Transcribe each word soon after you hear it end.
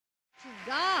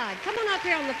God. Come on up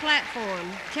here on the platform.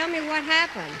 Tell me what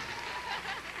happened.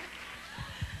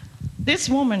 This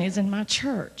woman is in my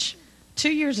church.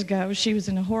 2 years ago, she was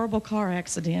in a horrible car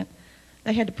accident.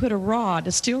 They had to put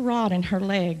a steel rod in her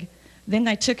leg. Then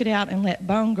they took it out and let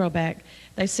bone grow back.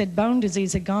 They said bone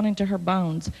disease had gone into her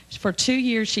bones. For 2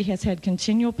 years, she has had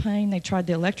continual pain. They tried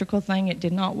the electrical thing. It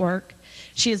did not work.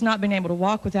 She has not been able to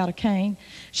walk without a cane.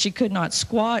 She could not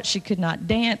squat. She could not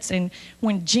dance. And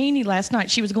when Jeannie last night,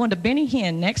 she was going to Benny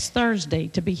Hinn next Thursday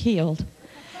to be healed.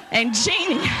 And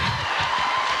Jeannie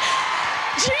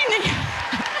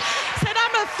said,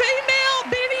 I'm a female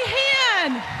Benny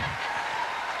Hinn.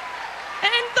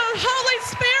 And the Holy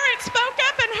Spirit spoke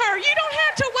up in her. You don't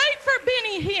have to wait for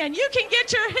Benny Hinn. You can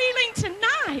get your healing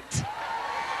tonight.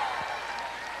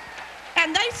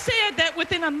 And they said that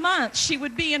within a month she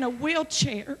would be in a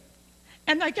wheelchair.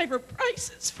 And they gave her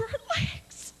braces for her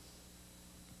legs.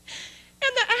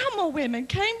 And the Alma women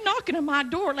came knocking on my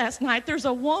door last night. There's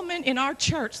a woman in our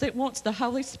church that wants the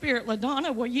Holy Spirit.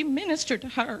 LaDonna, will you minister to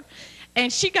her?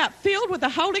 And she got filled with the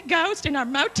Holy Ghost in our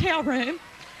motel room.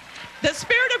 The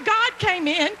Spirit of God came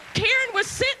in. Karen was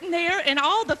sitting there, and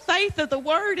all the faith of the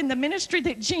word and the ministry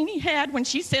that Jeannie had when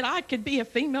she said I could be a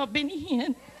female Benny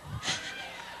Hinn.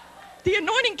 The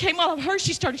anointing came off of her.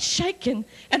 She started shaking,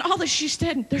 and all that she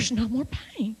said, there's no more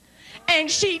pain. And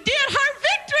she did her